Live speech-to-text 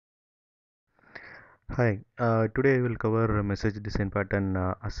Hi, today I will cover message design pattern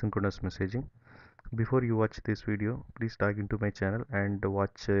asynchronous messaging. Before you watch this video, please log into my channel and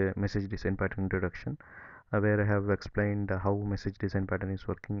watch message design pattern introduction, where I have explained how message design pattern is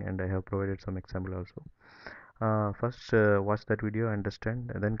working, and I have provided some example also. First, watch that video,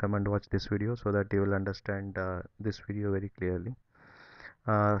 understand, and then come and watch this video so that you will understand this video very clearly.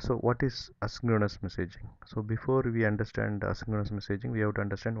 So what is asynchronous messaging? So before we understand asynchronous messaging, we have to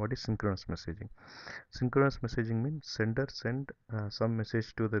understand what is synchronous messaging. Synchronous messaging means sender send some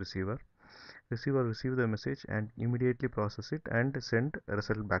message to the receiver receive the message and immediately process it and send a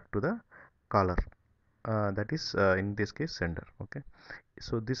result back to the caller. That is in this case sender. Okay,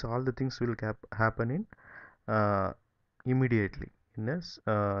 so this all the things will happen in immediately in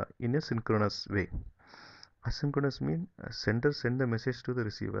a synchronous way. Asynchronous means sender send the message to the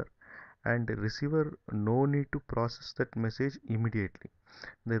receiver and the receiver no need to process that message immediately.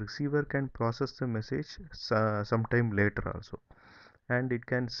 The receiver can process the message sometime later also, and it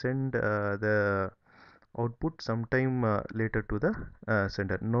can send the output sometime later to the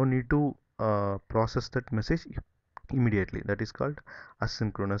sender. No need to process that message immediately. That is called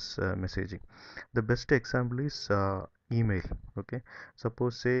asynchronous messaging. The best example is email. Okay,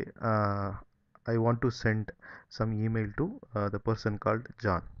 suppose say I want to send some email to the person called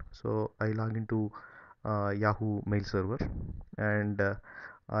John. So I log into Yahoo mail server, and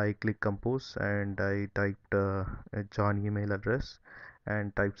I click compose and I typed a John email address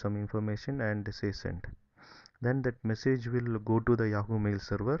and type some information and say send. Then that message will go to the Yahoo mail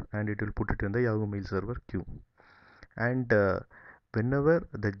server and it will put it in the Yahoo mail server queue. And whenever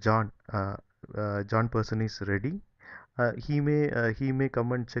the John person is ready, he may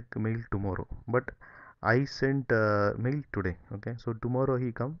come and check mail tomorrow, but I sent mail today. Okay, so tomorrow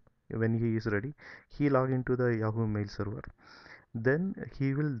he come. When he is ready, he log into the Yahoo mail server, then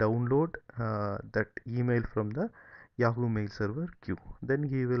he will download that email from the Yahoo mail server queue. Then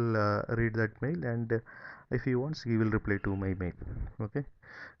he will read that mail, and if he wants, he will reply to my mail. Okay,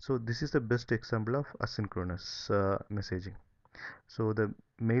 so this is the best example of asynchronous messaging. So the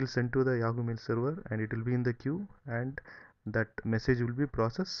mail sent to the Yahoo mail server and it will be in the queue, and that message will be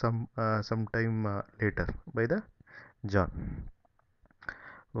processed sometime later by the John.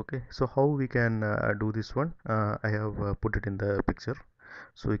 Okay, so how we can do this one? I have put it in the picture.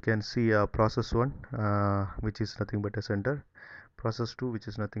 So you can see process 1, which is nothing but a sender, process 2, which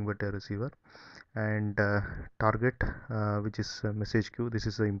is nothing but a receiver, and target, which is message queue. This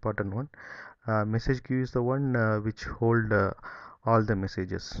is the important one. Message queue is the one which hold all the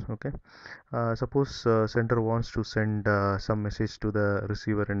messages. Okay, suppose sender wants to send some message to the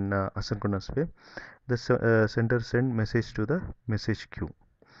receiver in asynchronous way. The sender send message to the message queue,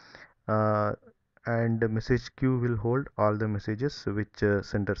 uh, and the message queue will hold all the messages which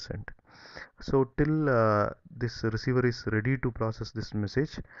sender sent. So till this receiver is ready to process this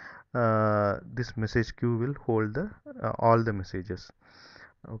message queue will hold the all the messages.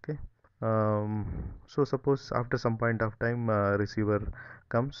 Okay, so suppose after some point of time receiver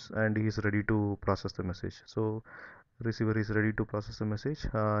comes and he is ready to process the message. So receiver is ready to process the message.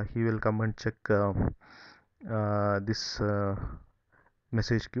 He will come and check this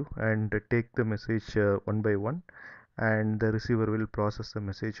message queue and take the message one by one, and the receiver will process the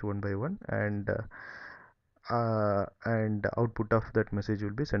message one by one, and output of that message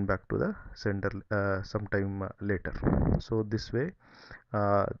will be sent back to the sender sometime later. So this way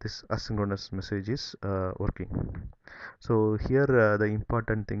this asynchronous message is working. So here the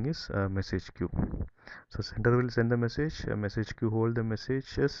important thing is message queue. So sender will send the message queue hold the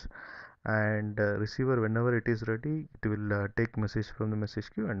messages, and receiver whenever it is ready it will take message from the message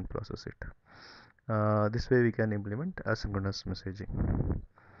queue and process it. This way we can implement asynchronous messaging.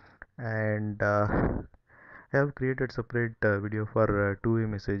 And I have created separate video for two-way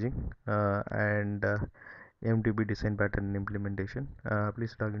messaging and MDP design pattern implementation.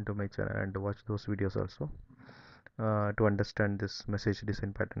 Please log into my channel and watch those videos also to understand this message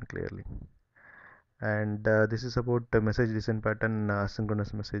design pattern clearly. And this is about the message design pattern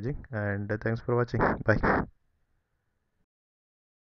asynchronous messaging, and thanks for watching. Bye.